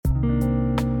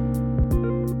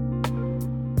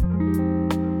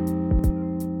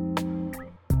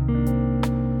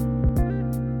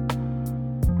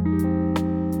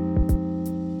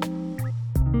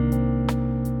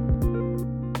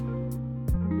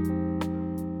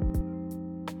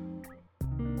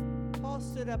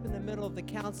stood up in the middle of the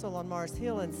council on Mars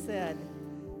Hill and said,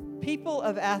 "People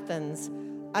of Athens,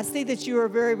 I see that you are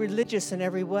very religious in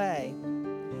every way.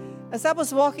 As I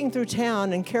was walking through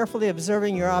town and carefully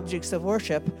observing your objects of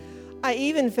worship, I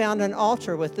even found an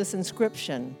altar with this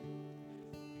inscription,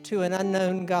 'To an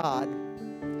unknown God.'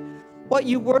 What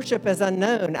you worship as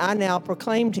unknown, I now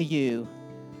proclaim to you.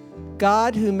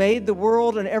 God, who made the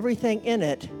world and everything in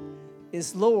it,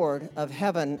 is Lord of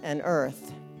heaven and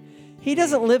earth. He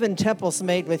doesn't live in temples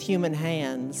made with human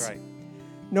hands. That's right.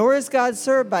 Nor is God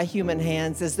served by human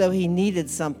hands as though he needed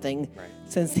something,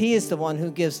 since he is the one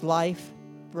who gives life,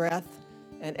 breath,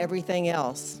 and everything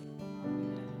else.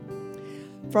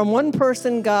 From one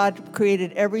person, God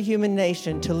created every human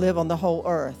nation to live on the whole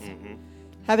earth,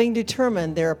 having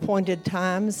determined their appointed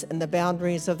times and the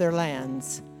boundaries of their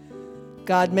lands.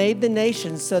 God made the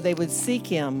nations so they would seek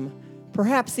him,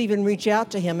 perhaps even reach out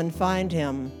to him and find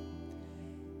him.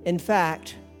 In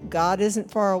fact, God isn't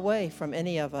far away from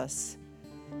any of us.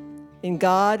 In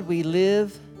God, we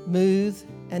live, move,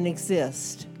 and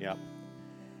exist. Yep.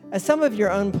 As some of your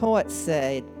own poets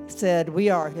said, we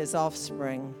are his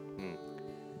offspring.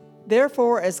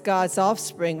 Therefore, as God's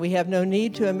offspring, we have no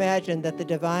need to imagine that the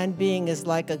divine being is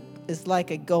like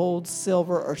a gold,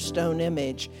 silver, or stone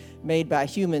image made by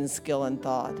human skill and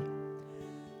thought.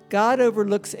 God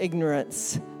overlooks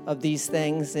ignorance of these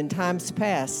things in times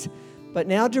past, but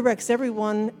now directs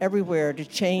everyone everywhere to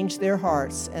change their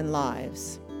hearts and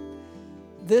lives.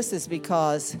 This is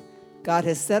because God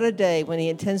has set a day when he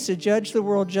intends to judge the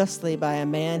world justly by a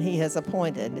man he has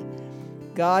appointed.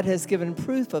 God has given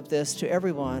proof of this to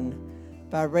everyone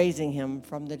by raising him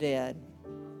from the dead."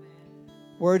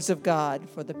 Words of God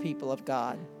for the people of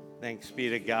God. Thanks be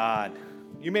to God.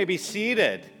 You may be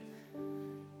seated.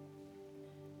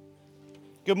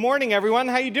 Good morning, everyone.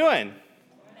 How you doing?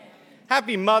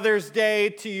 Happy Mother's Day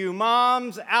to you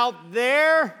moms out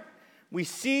there. We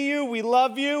see you. We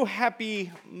love you.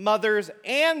 Happy Mother's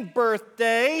and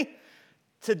birthday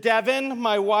to Devin,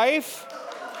 my wife.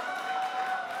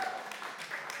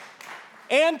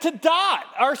 And to Dot,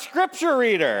 our scripture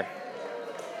reader.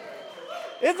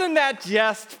 Isn't that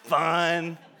just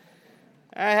fun?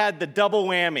 I had the double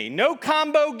whammy. No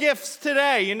combo gifts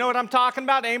today. You know what I'm talking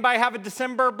about? Anybody have a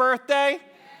December birthday?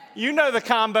 You know the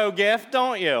combo gift,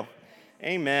 don't you?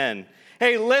 Amen.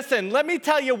 Hey, listen, let me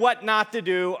tell you what not to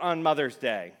do on Mother's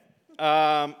Day.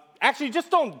 Actually, just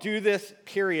don't do this,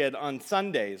 period, on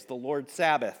Sundays, the Lord's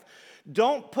Sabbath.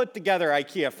 Don't put together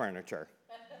IKEA furniture.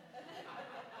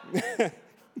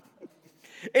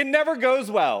 It never goes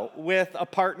well with a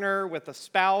partner, with a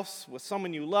spouse, with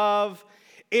someone you love.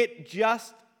 It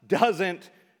just doesn't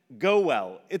go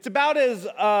well. It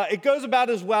goes about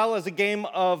as well as a game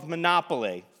of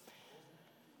Monopoly.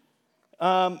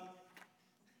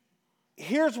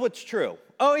 Here's what's true.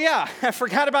 Oh yeah, I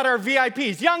forgot about our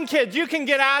VIPs. Young kids, you can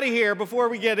get out of here before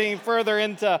we get any further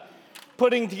into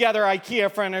putting together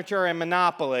IKEA furniture and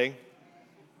Monopoly.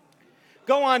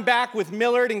 Go on back with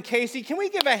Millard and Casey. Can we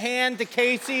give a hand to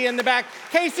Casey in the back?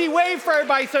 Casey, wave for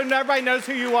everybody so everybody knows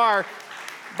who you are.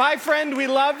 Bye, friend, we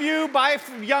love you. Bye,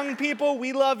 young people,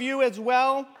 we love you as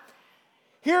well.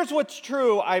 Here's what's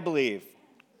true, I believe.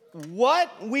 What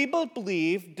we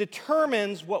believe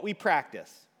determines what we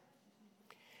practice.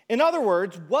 In other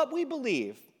words, what we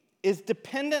believe is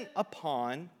dependent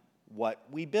upon what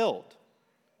we build.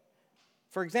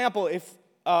 For example, if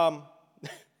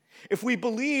we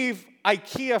believe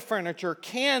IKEA furniture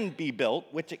can be built,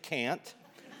 which it can't,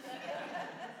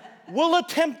 we'll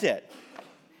attempt it.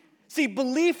 See,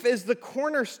 belief is the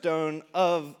cornerstone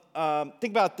of,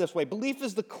 think about it this way, belief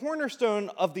is the cornerstone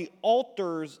of the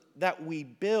altars that we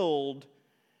build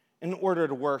in order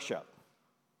to worship.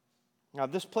 Now,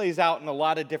 this plays out in a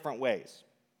lot of different ways.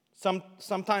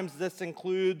 Sometimes this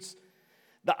includes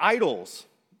the idols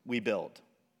we build.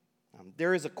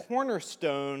 There is a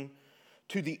cornerstone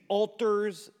to the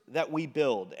altars that we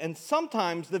build. And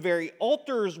sometimes the very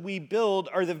altars we build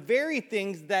are the very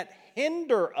things that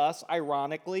hinder us,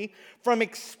 ironically, from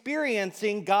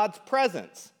experiencing God's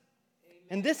presence.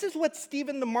 And this is what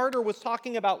Stephen the martyr was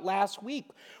talking about last week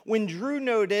when Drew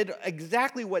noted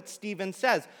exactly what Stephen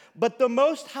says. But the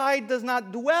Most High does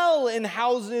not dwell in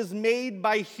houses made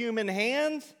by human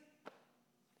hands.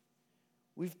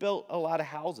 We've built a lot of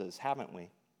houses, haven't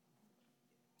we?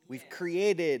 We've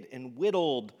created and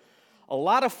whittled a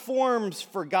lot of forms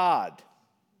for God,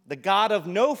 the God of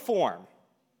no form.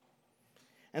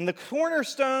 And the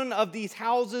cornerstone of these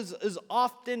houses is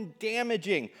often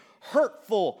damaging,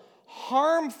 hurtful,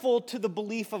 harmful to the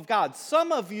belief of God.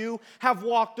 Some of you have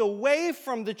walked away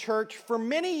from the church for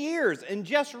many years and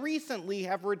just recently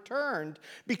have returned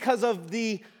because of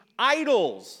the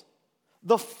idols,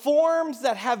 the forms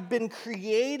that have been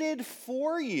created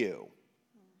for you,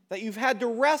 that you've had to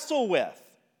wrestle with.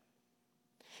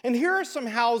 And here are some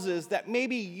houses that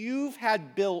maybe you've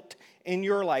had built in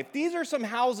your life. These are some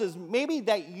houses maybe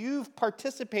that you've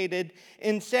participated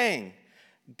in saying,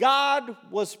 God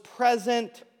was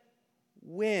present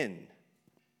when.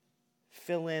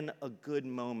 Fill in a good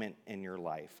moment in your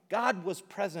life. God was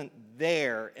present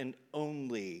there and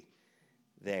only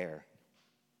there.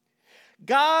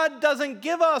 God doesn't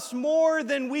give us more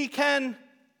than we can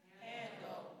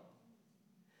handle.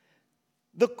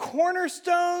 The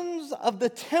cornerstones of the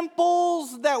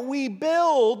temples that we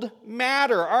build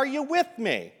matter. Are you with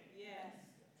me? Yes.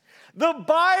 The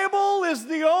Bible is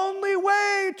the only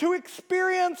way to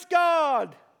experience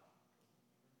God.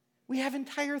 We have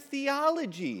entire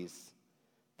theologies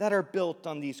that are built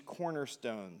on these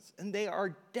cornerstones, and they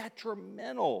are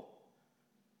detrimental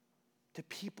to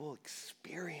people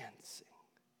experiencing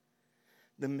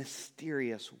the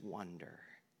mysterious wonder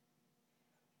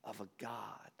of a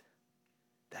God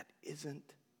that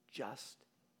isn't just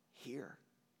here,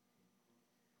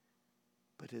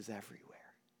 but is everywhere.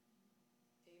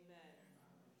 Amen.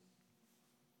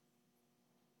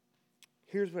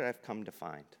 Here's what I've come to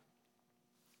find.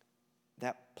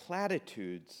 That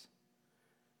platitudes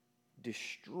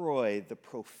destroy the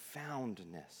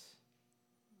profoundness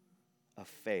of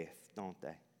faith, don't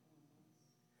they?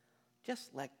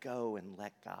 Just let go and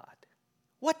let God.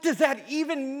 What does that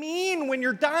even mean when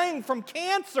you're dying from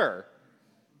cancer?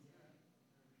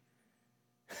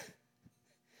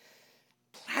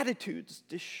 Platitudes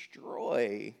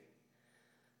destroy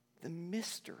the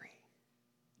mystery,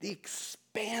 the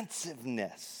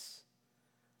expansiveness,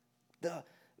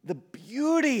 the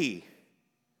beauty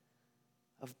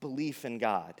of belief in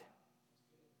God.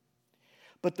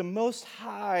 But the Most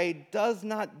High does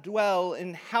not dwell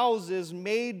in houses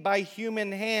made by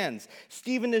human hands.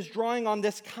 Stephen is drawing on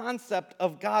this concept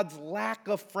of God's lack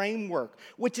of framework,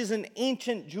 which is an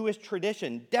ancient Jewish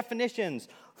tradition. Definitions,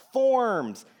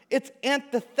 forms. It's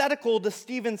antithetical to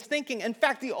Stephen's thinking. In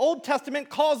fact, the Old Testament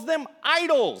calls them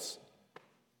idols.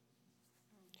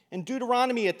 In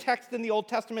Deuteronomy, a text in the Old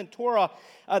Testament Torah,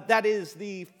 that is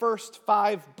the first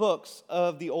 5 books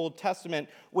of the Old Testament,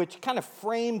 which kind of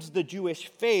frames the Jewish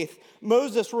faith,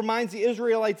 Moses reminds the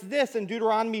Israelites this in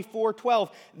Deuteronomy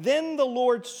 4:12. Then the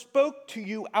Lord spoke to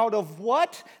you out of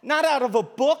what? Not out of a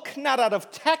book, not out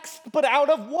of text, but out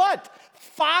of what?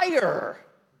 Fire.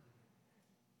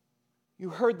 You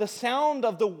heard the sound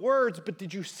of the words, but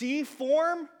did you see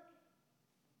form?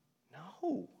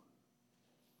 No.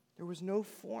 There was no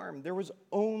form. There was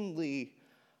only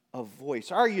a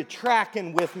voice. Are you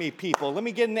tracking with me, people? Let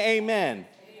me get an amen. Amen.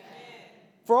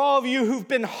 For all of you who've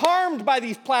been harmed by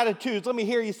these platitudes, let me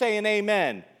hear you say an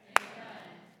amen. Amen.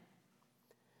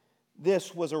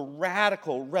 This was a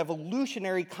radical,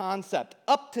 revolutionary concept.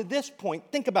 Up to this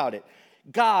point, think about it.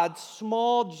 Gods,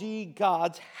 small g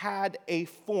gods, had a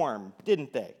form,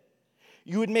 didn't they?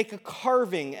 You would make a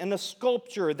carving and a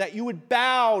sculpture that you would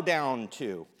bow down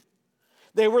to.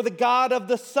 They were the God of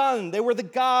the sun. They were the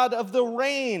God of the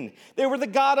rain. They were the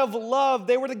God of love.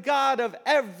 They were the God of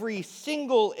every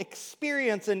single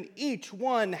experience, and each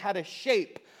one had a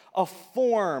shape, a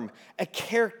form, a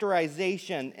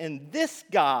characterization. And this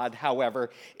God,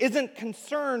 however, isn't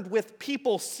concerned with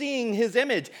people seeing his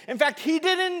image. In fact, he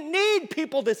didn't need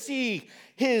people to see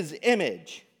his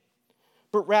image,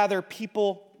 but rather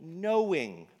people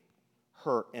knowing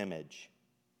her image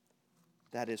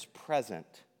that is present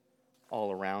all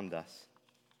around us.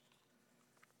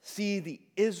 See, the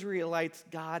Israelites'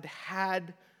 God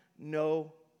had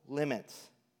no limits.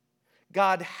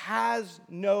 God has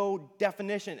no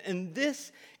definition. And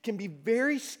this can be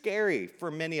very scary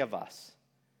for many of us,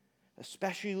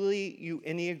 especially you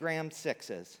Enneagram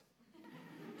 6s.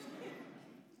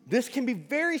 This can be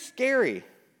very scary.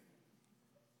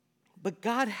 But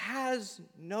God has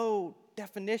no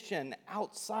definition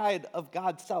outside of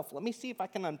God's self. Let me see if I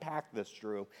can unpack this,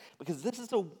 Drew, because this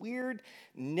is a weird,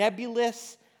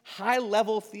 nebulous,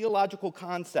 high-level theological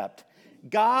concept.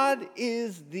 God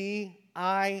is the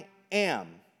I am.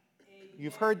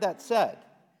 You've heard that said.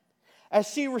 As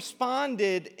she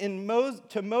responded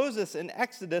to Moses in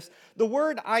Exodus, the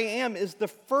word I am is the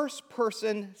first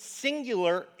person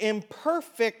singular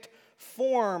imperfect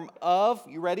form of,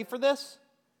 you ready for this?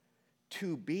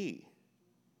 To be.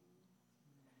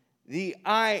 The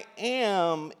I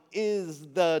am is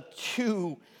the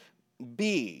to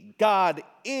be. God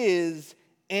is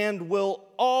and will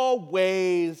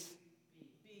always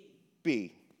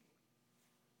be.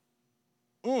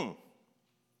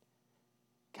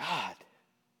 God.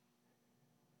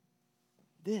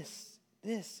 This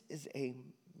is a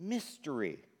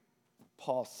mystery,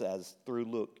 Paul says through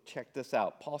Luke. Check this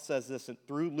out. Paul says this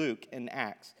through Luke in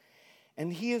Acts.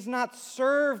 And he is not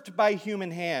served by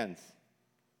human hands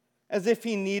as if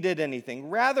he needed anything.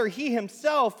 Rather, he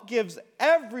himself gives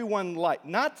everyone life,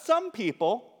 not some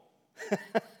people,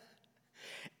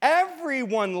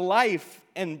 everyone life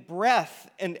and breath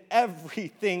and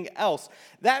everything else.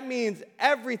 That means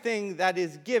everything that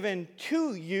is given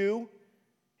to you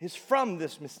is from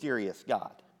this mysterious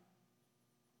God.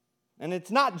 And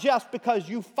it's not just because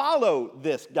you follow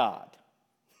this God.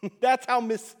 That's how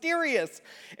mysterious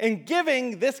and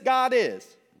giving this God is.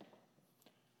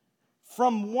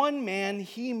 From one man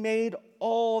he made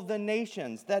all the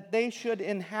nations, that they should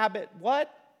inhabit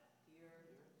what?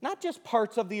 Not just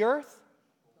parts of the earth.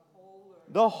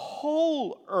 The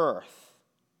whole earth,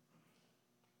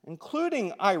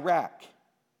 including Iraq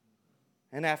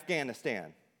and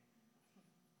Afghanistan,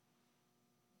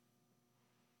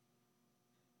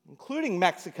 including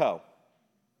Mexico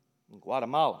and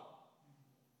Guatemala.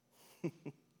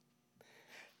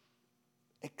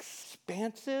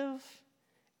 Expansive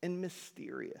and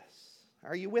mysterious.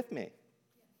 Are you with me?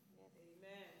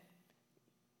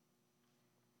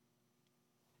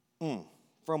 Amen.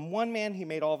 From one man he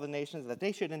made all the nations, that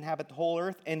they should inhabit the whole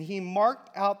earth, and he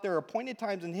marked out their appointed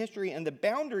times in history and the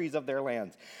boundaries of their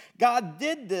lands. God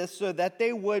did this so that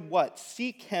they would, what?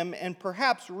 Seek him and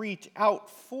perhaps reach out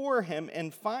for him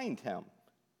and find him.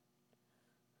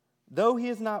 Though he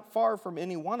is not far from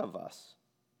any one of us.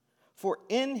 For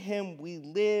in him we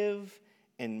live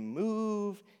and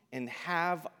move and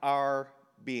have our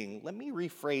being. Let me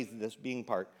rephrase this being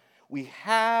part. We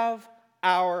have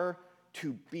our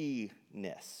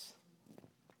to-be-ness.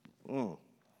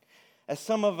 As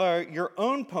some of your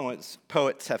own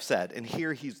poets have said, and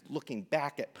here he's looking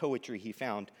back at poetry he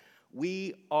found,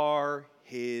 we are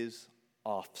his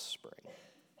offspring.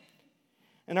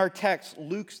 In our text,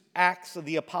 Luke's Acts of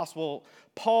the Apostle,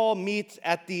 Paul meets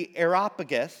at the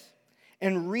Areopagus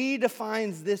and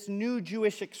redefines this new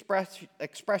Jewish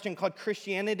expression called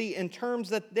Christianity in terms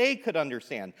that they could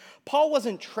understand. Paul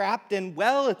wasn't trapped in,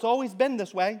 well, it's always been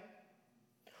this way.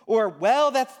 Or,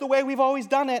 well, that's the way we've always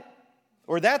done it.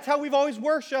 Or that's how we've always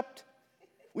worshiped.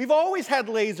 We've always had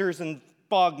lasers and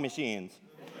fog machines.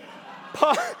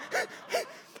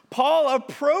 Paul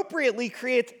appropriately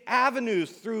creates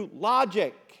avenues through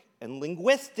logic and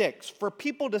linguistics for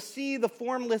people to see the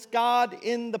formless God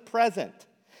in the present.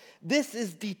 This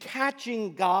is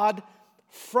detaching God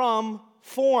from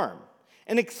form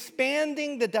and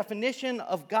expanding the definition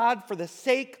of God for the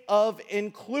sake of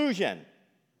inclusion.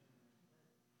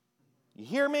 You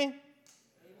hear me? Amen.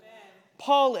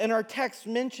 Paul in our text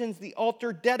mentions the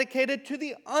altar dedicated to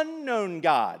the unknown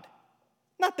God,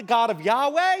 not the God of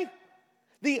Yahweh.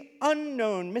 The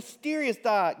unknown, mysterious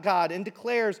God, and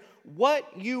declares, what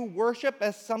you worship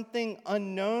as something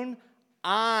unknown,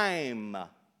 I'm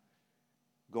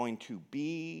going to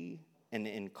be and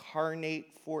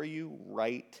incarnate for you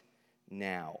right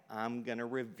now. I'm going to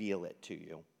reveal it to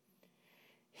you.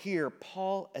 Here,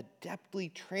 Paul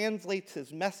adeptly translates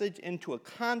his message into a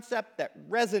concept that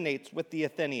resonates with the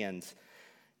Athenians,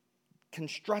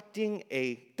 constructing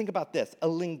think about this, a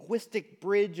linguistic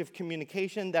bridge of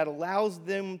communication that allows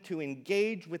them to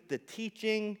engage with the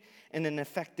teaching in an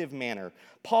effective manner.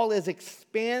 Paul is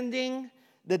expanding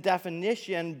the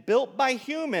definition built by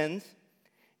humans,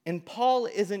 and Paul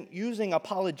isn't using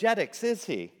apologetics, is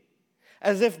he?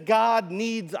 As if God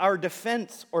needs our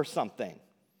defense or something.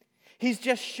 He's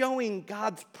just showing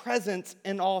God's presence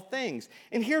in all things.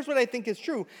 And here's what I think is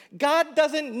true. God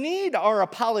doesn't need our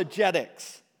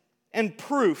apologetics and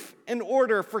proof in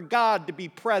order for God to be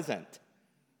present.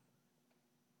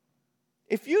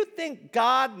 If you think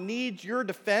God needs your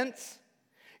defense,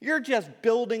 you're just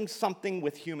building something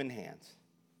with human hands.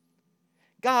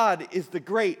 God is the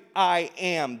great I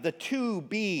am, the to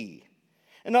be.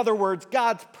 In other words,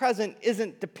 God's presence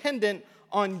isn't dependent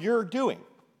on your doing.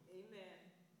 Amen.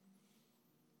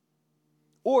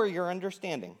 Or your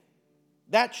understanding.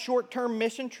 That short-term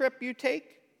mission trip you take,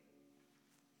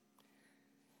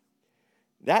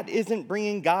 that isn't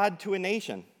bringing God to a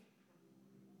nation.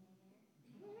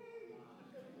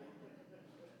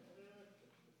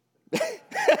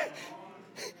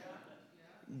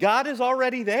 God is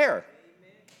already there.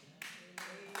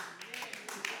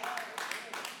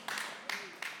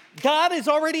 God is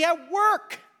already at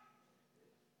work.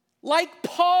 Like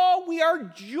Paul, we are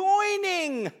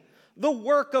joining the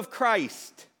work of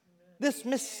Christ. This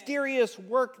mysterious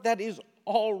work that is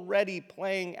already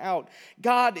playing out.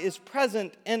 God is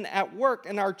present and at work,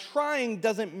 and our trying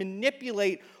doesn't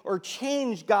manipulate or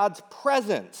change God's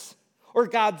presence or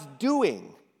God's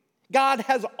doing. God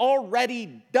has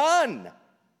already done.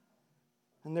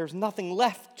 And there's nothing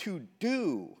left to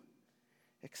do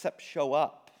except show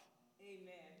up.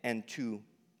 Amen. And to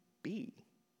be.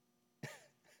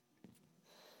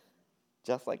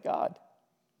 Just like God.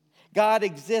 God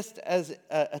exists as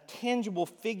a tangible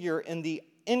figure in the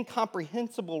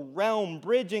incomprehensible realm,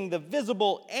 bridging the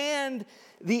visible and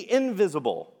the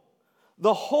invisible,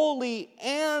 the holy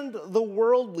and the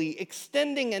worldly,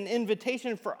 extending an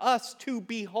invitation for us to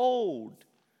behold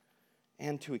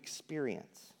and to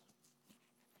experience.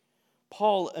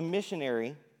 Paul, a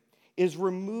missionary, is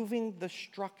removing the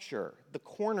structure, the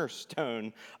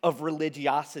cornerstone of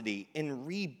religiosity, and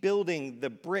rebuilding the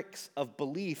bricks of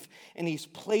belief, and he's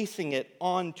placing it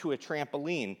onto a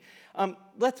trampoline.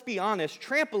 Let's be honest,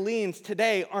 trampolines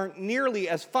today aren't nearly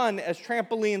as fun as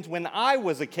trampolines when I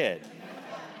was a kid.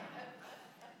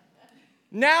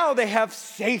 Now they have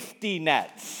safety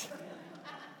nets.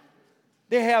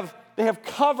 They have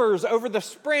covers over the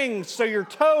springs so your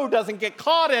toe doesn't get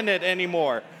caught in it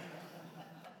anymore.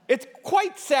 It's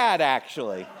quite sad,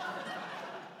 actually.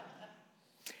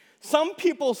 Some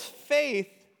people's faith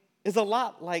is a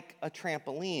lot like a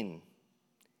trampoline.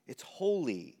 It's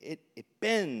holy, it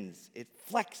bends, it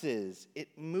flexes, it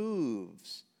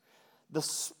moves. The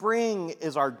spring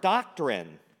is our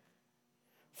doctrine.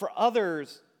 For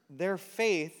others, their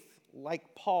faith,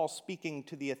 like Paul speaking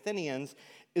to the Athenians,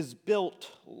 is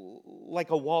built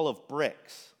like a wall of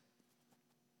bricks.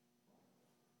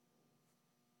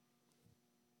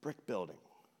 Brick building.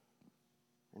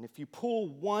 And if you pull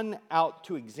one out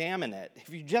to examine it, if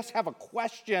you just have a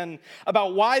question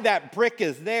about why that brick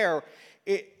is there,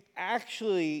 it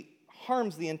actually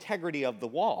harms the integrity of the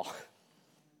wall.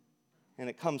 And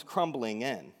it comes crumbling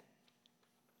in.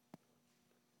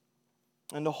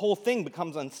 And the whole thing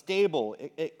becomes unstable.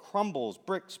 It crumbles,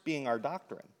 bricks being our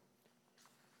doctrine.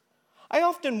 I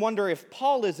often wonder if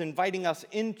Paul is inviting us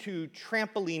into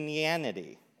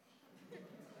trampolinianity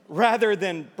rather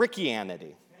than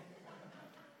brickianity.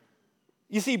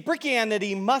 You see,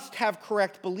 brickianity must have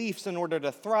correct beliefs in order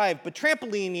to thrive, but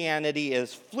trampolinianity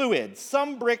is fluid.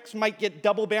 Some bricks might get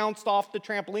double bounced off the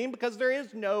trampoline because there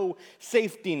is no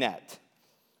safety net.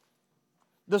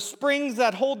 The springs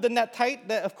that hold the net tight,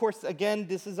 that, of course, again,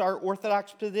 this is our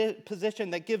orthodox position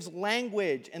that gives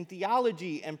language and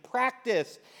theology and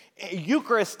practice,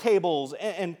 Eucharist tables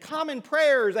and common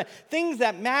prayers, and things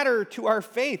that matter to our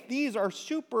faith. These are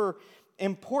super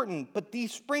important, but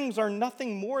these springs are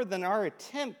nothing more than our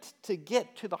attempt to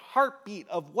get to the heartbeat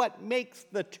of what makes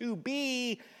the to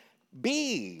be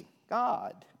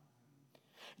God.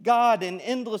 God, an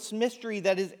endless mystery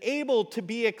that is able to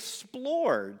be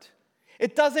explored.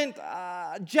 It doesn't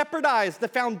jeopardize the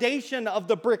foundation of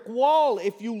the brick wall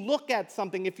if you look at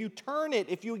something, if you turn it,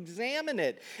 if you examine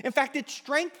it. In fact, it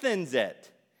strengthens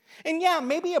it. And yeah,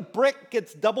 maybe a brick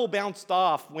gets double bounced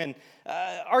off when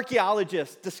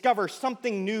archaeologists discover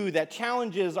something new that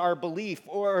challenges our belief,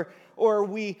 or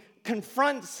we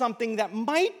confront something that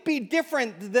might be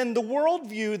different than the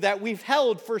worldview that we've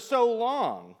held for so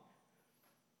long.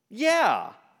 Yeah,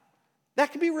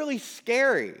 that can be really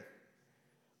scary.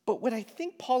 But what I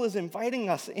think Paul is inviting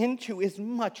us into is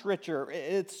much richer.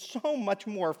 It's so much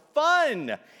more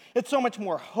fun. It's so much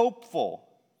more hopeful.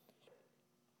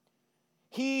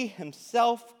 He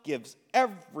himself gives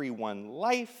everyone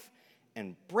life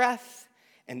and breath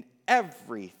and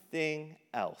everything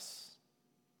else.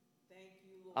 Thank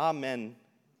you, Lord. Amen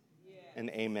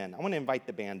and amen. I want to invite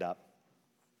the band up.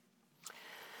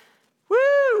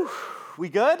 Woo! We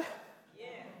good? Yes.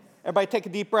 Everybody take a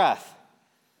deep breath.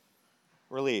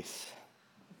 Release.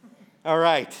 All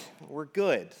right, we're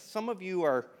good. Some of you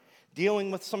are dealing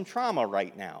with some trauma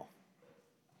right now.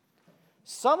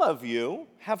 Some of you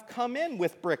have come in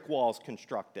with brick walls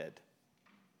constructed,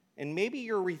 and maybe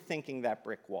you're rethinking that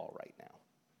brick wall right now.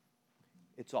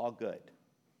 It's all good.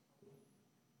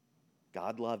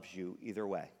 God loves you either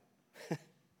way,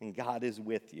 and God is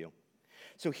with you.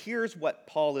 So here's what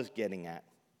Paul is getting at.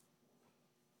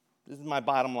 This is my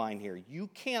bottom line here. You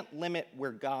can't limit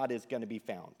where God is going to be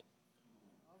found.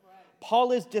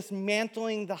 Paul is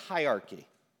dismantling the hierarchy.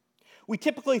 We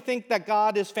typically think that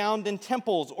God is found in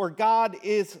temples or God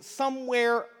is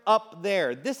somewhere up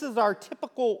there. This is our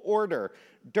typical order: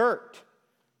 dirt,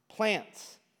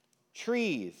 plants,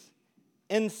 trees,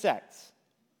 insects,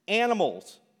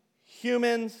 animals,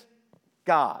 humans,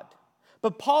 God.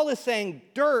 But Paul is saying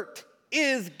dirt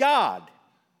is God.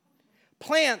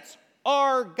 Plants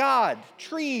are God.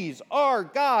 Trees are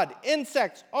God.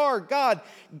 Insects are God.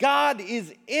 God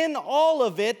is in all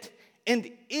of it and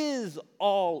is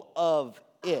all of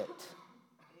it. Amen.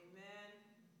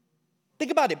 Think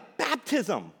about it,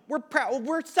 baptism.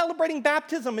 We're celebrating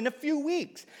baptism in a few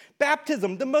weeks.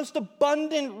 Baptism, the most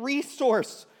abundant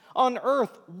resource on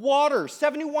earth, water.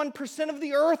 71% of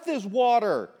the earth is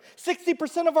water.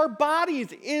 60% of our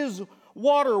bodies is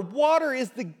water. Water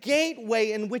is the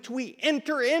gateway in which we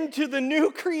enter into the new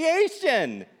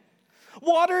creation.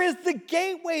 Water is the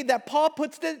gateway that Paul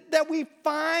puts that we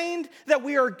find that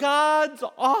we are God's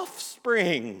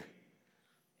offspring.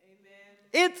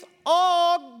 It's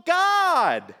all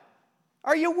God.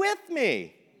 Are you with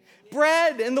me?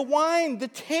 Bread and the wine, the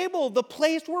table, the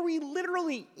place where we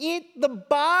literally eat the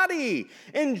body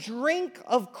and drink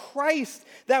of Christ,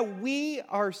 that we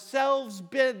ourselves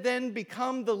then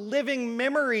become the living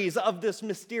memories of this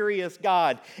mysterious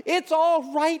God. It's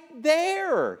all right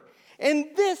there. And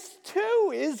this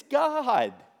too is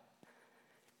God.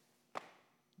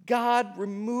 God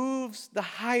removes the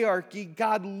hierarchy.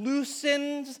 God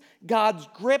loosens God's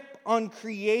grip on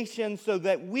creation so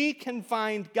that we can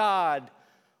find God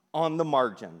on the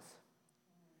margins.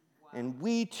 And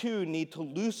we too need to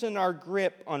loosen our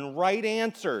grip on right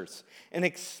answers and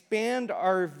expand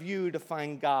our view to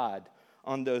find God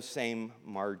on those same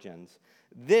margins.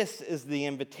 This is the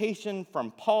invitation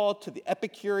from Paul to the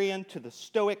Epicurean to the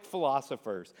Stoic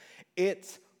philosophers.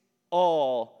 It's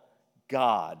all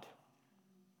God.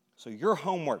 So your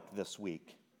homework this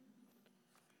week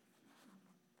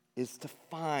is to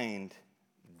find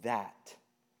that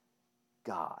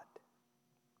God.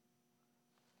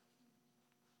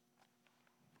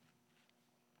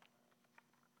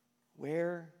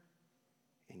 Where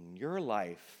in your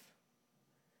life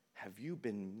have you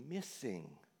been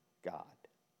missing God?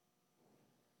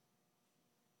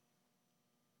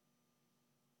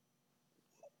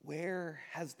 Where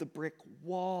has the brick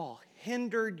wall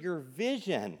hindered your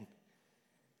vision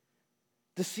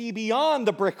to see beyond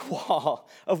the brick wall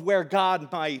of where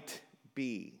God might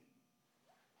be?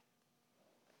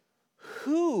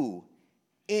 Who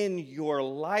in your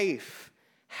life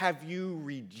have you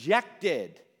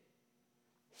rejected,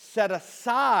 set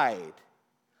aside,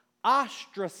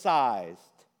 ostracized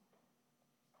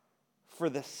for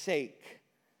the sake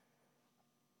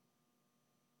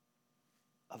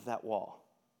of that wall?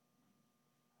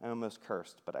 I almost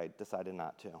cursed, but I decided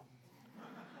not to.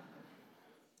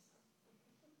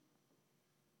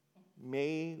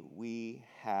 May we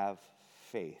have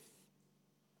faith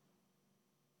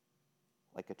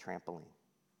like a trampoline.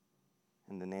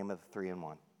 In the name of the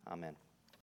 3-in-1, amen.